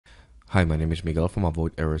Hi, my name is Miguel from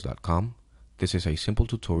avoiderrors.com. This is a simple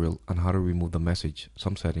tutorial on how to remove the message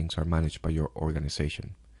some settings are managed by your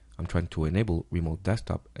organization. I'm trying to enable remote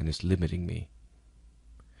desktop and it's limiting me.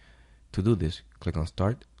 To do this, click on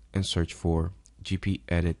Start and search for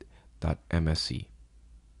gpedit.msc.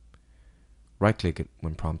 Right-click it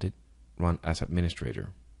when prompted, run as administrator.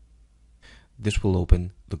 This will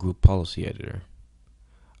open the group policy editor.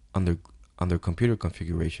 Under computer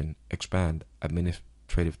configuration, expand administrative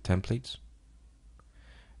templates,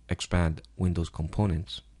 expand Windows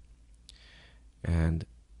components, and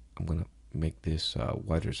I'm going to make this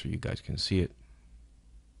wider so you guys can see it.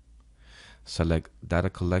 Select data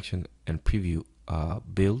collection and preview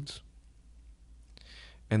builds,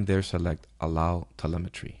 and there select allow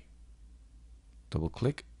telemetry. Double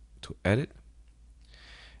click to edit,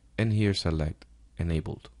 and here select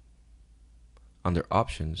enabled. Under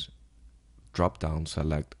options, drop down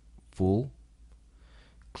select full,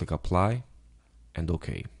 click apply and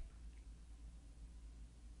OK.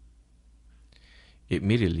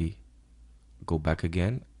 Immediately go back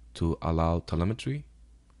again to allow telemetry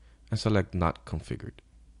and select not configured.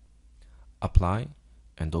 Apply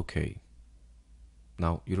and OK.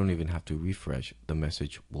 Now you don't even have to refresh, the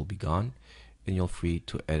message will be gone and you're free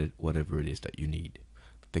to edit whatever it is that you need.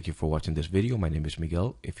 Thank you for watching this video. My name is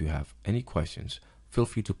Miguel. If you have any questions, feel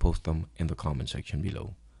free to post them in the comment section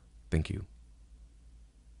below. Thank you.